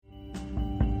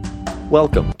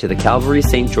Welcome to the Calvary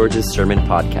St. George's Sermon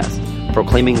Podcast,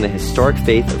 proclaiming the historic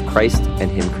faith of Christ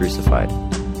and Him crucified.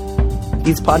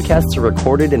 These podcasts are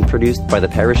recorded and produced by the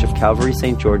parish of Calvary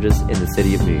St. George's in the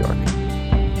city of New York.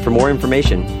 For more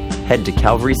information, head to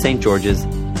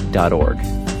calvarystgeorges.org.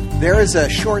 There is a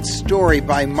short story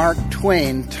by Mark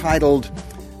Twain titled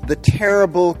The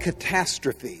Terrible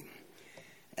Catastrophe.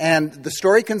 And the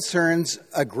story concerns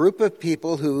a group of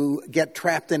people who get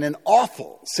trapped in an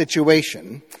awful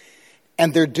situation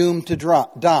and they're doomed to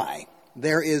die.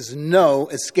 There is no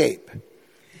escape.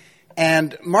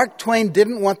 And Mark Twain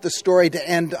didn't want the story to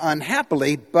end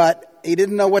unhappily, but he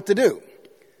didn't know what to do.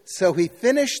 So he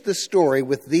finished the story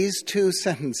with these two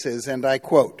sentences, and I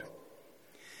quote,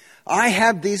 "I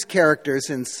have these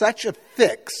characters in such a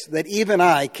fix that even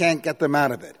I can't get them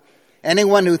out of it.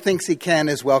 Anyone who thinks he can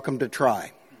is welcome to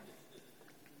try."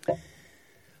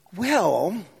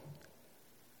 Well,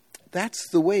 that's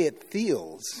the way it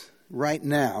feels right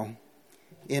now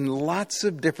in lots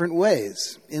of different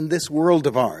ways in this world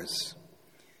of ours.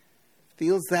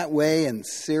 Feels that way in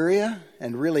Syria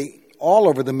and really all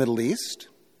over the Middle East.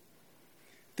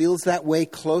 Feels that way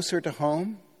closer to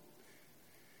home.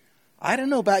 I don't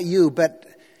know about you, but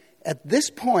at this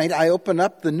point I open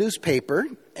up the newspaper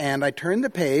and I turn the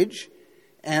page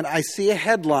and I see a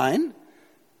headline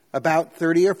about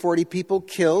 30 or 40 people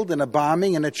killed in a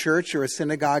bombing in a church or a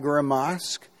synagogue or a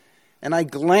mosque. And I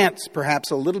glance perhaps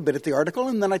a little bit at the article,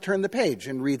 and then I turn the page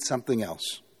and read something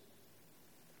else.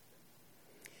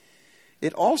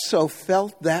 It also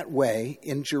felt that way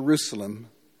in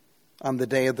Jerusalem on the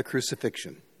day of the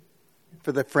crucifixion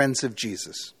for the friends of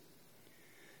Jesus.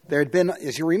 There had been,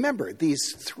 as you remember,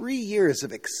 these 3 years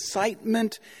of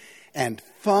excitement and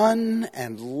fun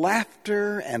and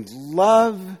laughter and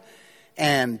love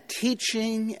and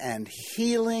teaching and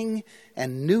healing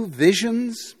and new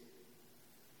visions.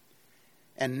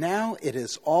 And now it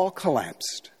has all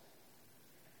collapsed.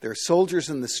 There are soldiers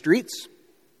in the streets.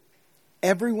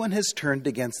 Everyone has turned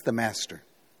against the master.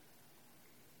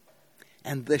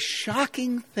 And the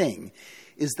shocking thing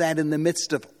is that in the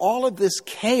midst of all of this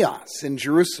chaos in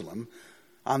Jerusalem,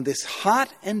 on this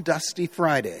hot and dusty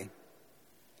Friday,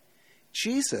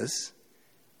 Jesus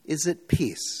is at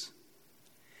peace.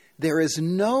 There is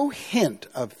no hint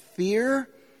of fear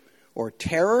or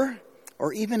terror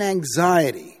or even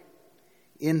anxiety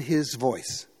in his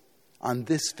voice on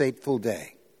this fateful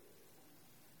day.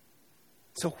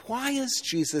 So why is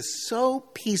Jesus so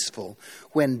peaceful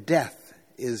when death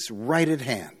is right at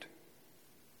hand?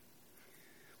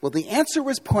 Well, the answer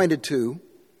was pointed to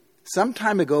some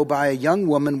time ago by a young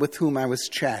woman with whom I was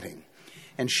chatting.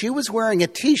 And she was wearing a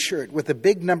T-shirt with a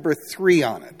big number 3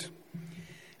 on it.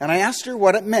 And I asked her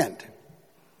what it meant.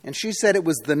 And she said it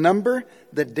was the number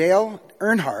that Dale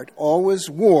Earnhardt always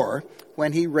wore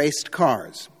when he raced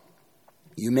cars.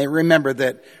 You may remember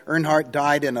that Earnhardt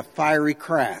died in a fiery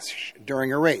crash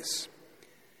during a race.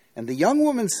 And the young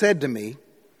woman said to me,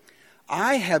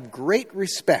 "I have great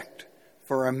respect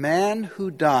for a man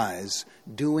who dies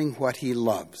doing what he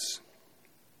loves."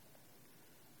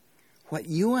 What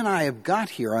you and I have got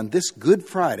here on this Good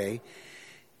Friday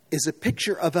is a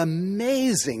picture of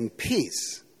amazing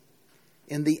peace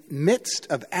in the midst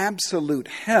of absolute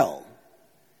hell,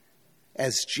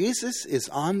 as Jesus is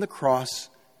on the cross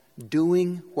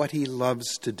doing what he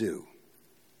loves to do.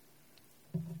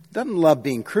 Doesn't love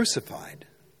being crucified,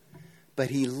 but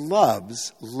he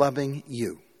loves loving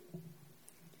you.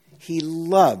 He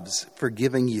loves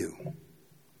forgiving you.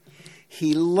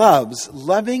 He loves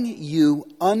loving you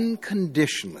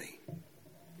unconditionally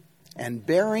and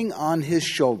bearing on his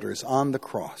shoulders on the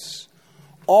cross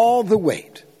all the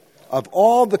weight of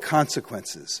all the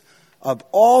consequences of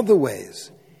all the ways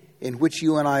in which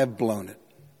you and I have blown it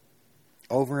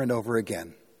over and over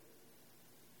again.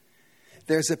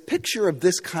 There's a picture of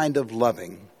this kind of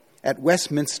loving at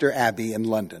Westminster Abbey in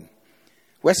London.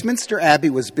 Westminster Abbey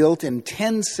was built in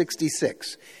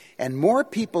 1066, and more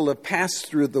people have passed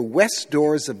through the west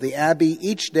doors of the Abbey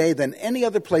each day than any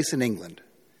other place in England.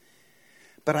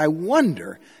 But I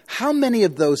wonder how many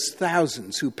of those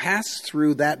thousands who pass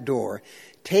through that door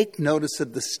take notice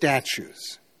of the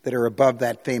statues that are above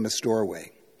that famous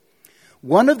doorway.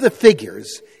 One of the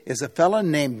figures is a fellow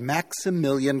named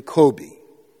Maximilian Kolbe.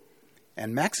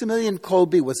 And Maximilian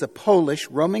Kolbe was a Polish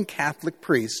Roman Catholic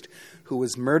priest who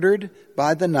was murdered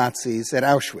by the Nazis at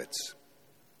Auschwitz.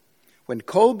 When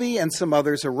Kolbe and some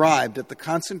others arrived at the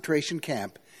concentration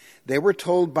camp, they were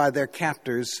told by their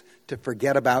captors to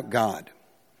forget about God.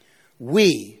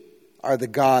 "We are the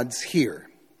gods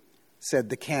here," said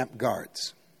the camp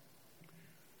guards.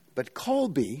 But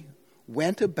Kolbe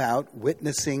went about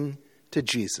witnessing to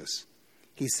Jesus.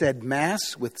 He said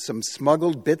Mass with some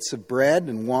smuggled bits of bread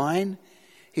and wine.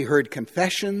 He heard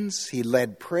confessions. He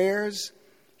led prayers.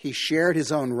 He shared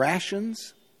his own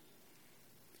rations.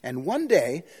 And one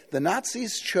day, the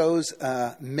Nazis chose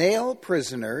a male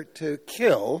prisoner to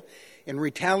kill in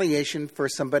retaliation for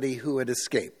somebody who had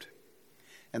escaped.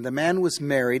 And the man was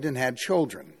married and had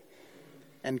children.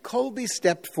 And Kolbe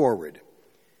stepped forward,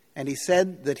 and he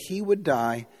said that he would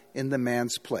die in the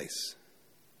man's place.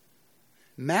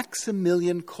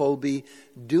 Maximilian Kolbe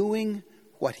doing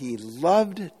what he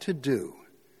loved to do,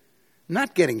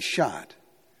 not getting shot,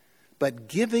 but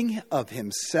giving of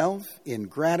himself in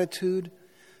gratitude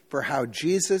for how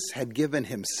Jesus had given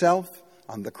himself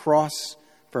on the cross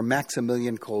for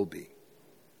Maximilian Kolbe.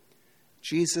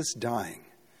 Jesus dying,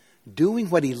 doing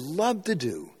what he loved to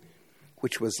do,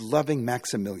 which was loving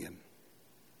Maximilian.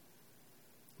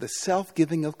 The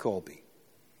self-giving of Kolbe,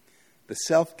 the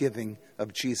self-giving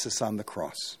of Jesus on the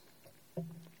cross.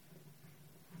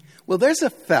 Well, there's a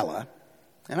fella,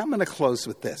 and I'm going to close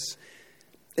with this.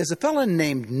 There's a fella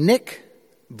named Nick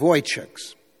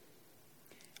Vujicic.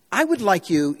 I would like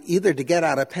you either to get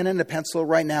out a pen and a pencil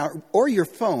right now or your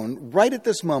phone right at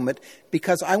this moment,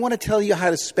 because I want to tell you how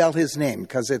to spell his name,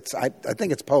 because I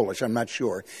think it's Polish, I'm not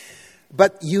sure.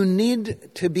 But you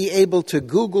need to be able to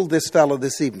Google this fellow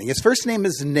this evening. His first name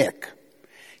is Nick.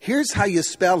 Here's how you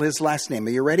spell his last name. Are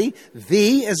you ready?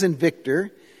 V as in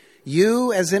Victor,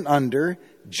 U as in under,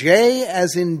 J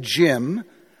as in Jim,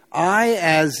 I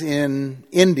as in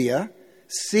India,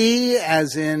 C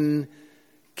as in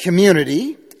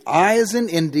community, I as in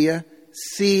India,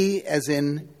 C as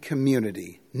in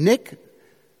community. Nick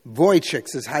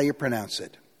Vujicic is how you pronounce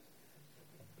it.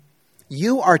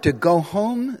 You are to go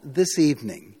home this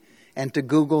evening and to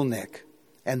Google Nick,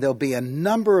 and there'll be a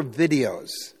number of videos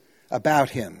about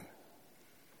him.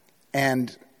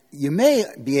 And you may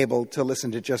be able to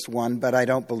listen to just one, but I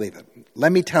don't believe it.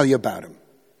 Let me tell you about him.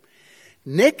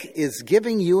 Nick is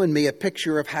giving you and me a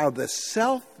picture of how the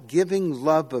self-giving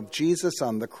love of Jesus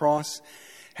on the cross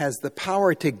has the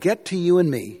power to get to you and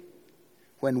me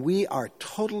when we are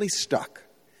totally stuck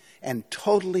and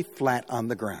totally flat on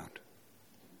the ground.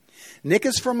 Nick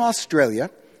is from Australia.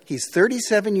 He's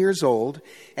 37 years old,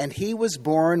 and he was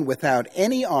born without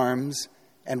any arms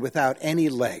and without any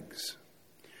legs.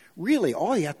 Really,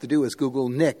 all you have to do is Google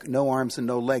Nick, no arms and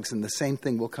no legs, and the same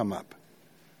thing will come up.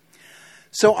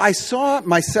 So I saw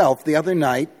myself the other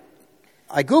night.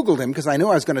 I Googled him because I knew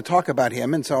I was going to talk about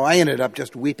him, and so I ended up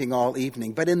just weeping all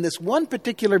evening. But in this one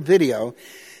particular video,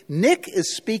 Nick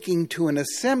is speaking to an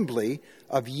assembly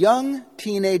of young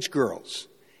teenage girls,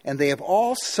 and they have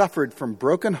all suffered from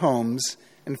broken homes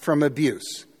and from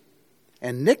abuse.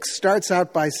 And Nick starts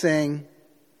out by saying,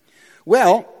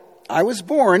 well, I was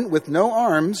born with no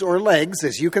arms or legs,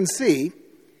 as you can see,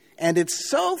 and it's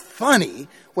so funny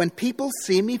when people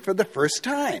see me for the first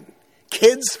time.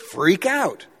 Kids freak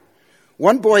out.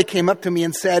 One boy came up to me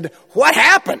and said, what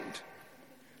happened?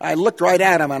 I looked right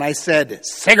at him and I said,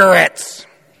 cigarettes.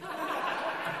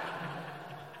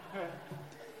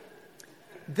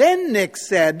 Then Nick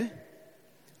said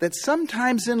that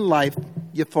sometimes in life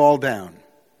you fall down.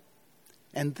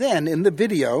 And then in the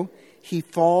video, he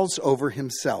falls over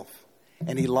himself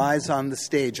and he lies on the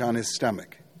stage on his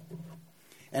stomach.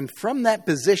 And from that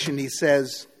position, he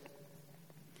says,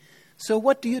 so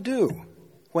what do you do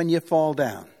when you fall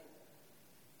down?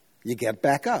 You get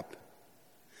back up.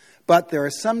 But there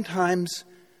are some times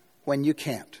when you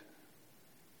can't.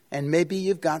 And maybe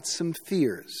you've got some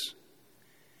fears.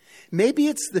 Maybe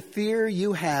it's the fear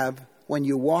you have when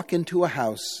you walk into a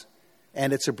house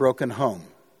and it's a broken home.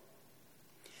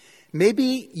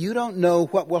 Maybe you don't know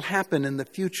what will happen in the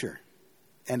future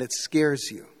and it scares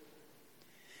you.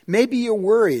 Maybe you're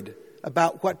worried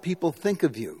about what people think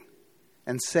of you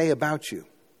and say about you.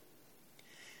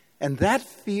 And that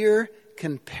fear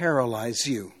can paralyze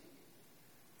you.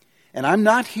 And I'm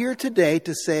not here today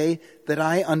to say that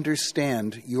I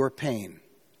understand your pain.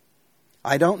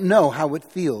 I don't know how it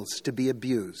feels to be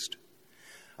abused.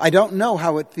 I don't know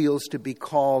how it feels to be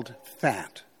called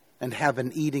fat and have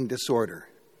an eating disorder.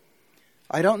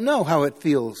 I don't know how it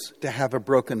feels to have a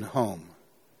broken home.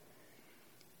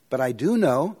 But I do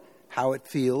know how it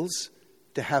feels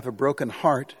to have a broken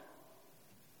heart.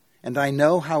 And I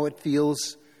know how it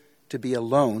feels to be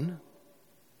alone.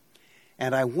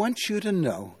 And I want you to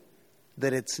know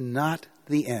that it's not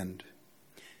the end.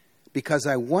 Because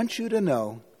I want you to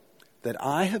know that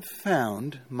I have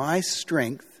found my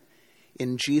strength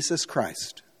in Jesus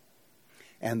Christ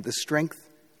and the strength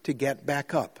to get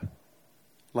back up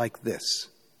like this.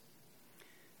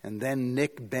 And then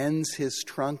Nick bends his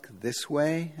trunk this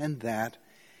way and that,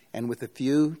 and with a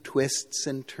few twists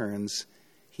and turns,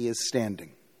 he is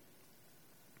standing.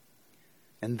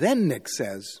 And then Nick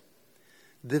says,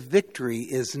 the victory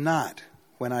is not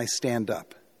when I stand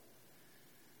up.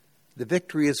 The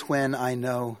victory is when I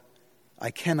know I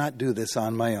cannot do this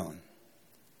on my own.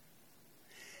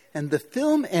 And the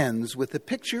film ends with a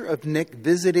picture of Nick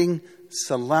visiting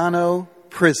Solano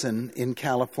Prison in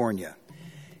California.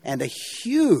 And a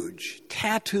huge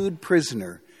tattooed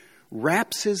prisoner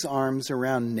wraps his arms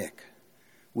around Nick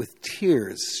with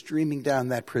tears streaming down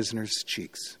that prisoner's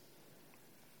cheeks.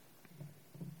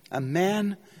 A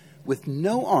man with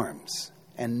no arms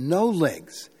and no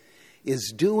legs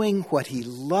is doing what he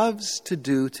loves to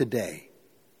do today.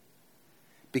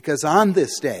 Because on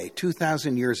this day,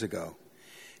 2,000 years ago,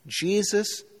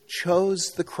 Jesus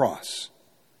chose the cross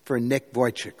for Nick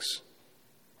Wojciks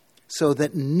so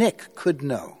that Nick could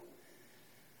know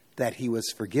that he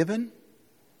was forgiven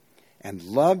and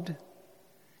loved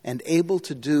and able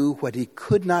to do what he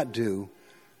could not do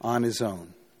on his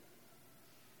own.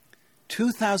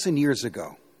 2,000 years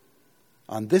ago,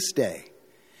 on this day,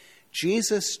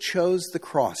 Jesus chose the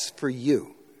cross for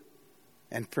you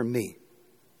and for me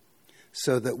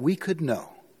so that we could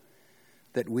know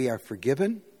that we are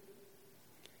forgiven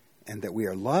and that we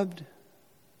are loved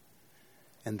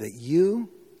and that you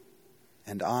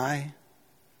and I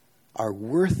are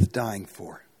worth dying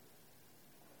for.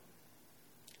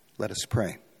 Let us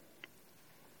pray.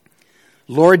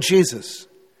 Lord Jesus,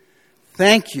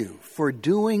 thank you for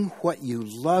doing what you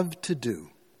love to do.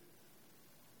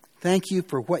 Thank you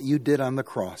for what you did on the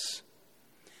cross.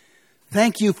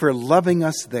 Thank you for loving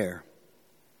us there.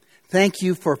 Thank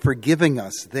you for forgiving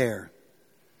us there.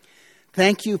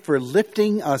 Thank you for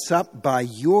lifting us up by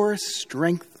your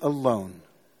strength alone.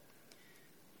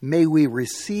 May we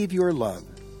receive your love,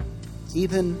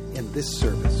 even in this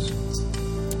service.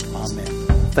 Amen.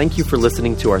 Thank you for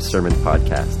listening to our sermon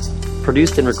podcast,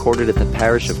 produced and recorded at the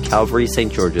parish of Calvary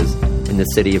St. George's in the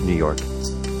city of New York.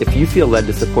 If you feel led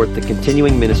to support the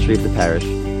continuing ministry of the parish,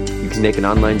 you can make an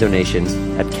online donation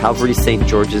at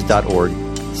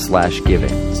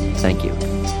calvarystgeorges.org/giving. Thank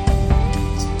you.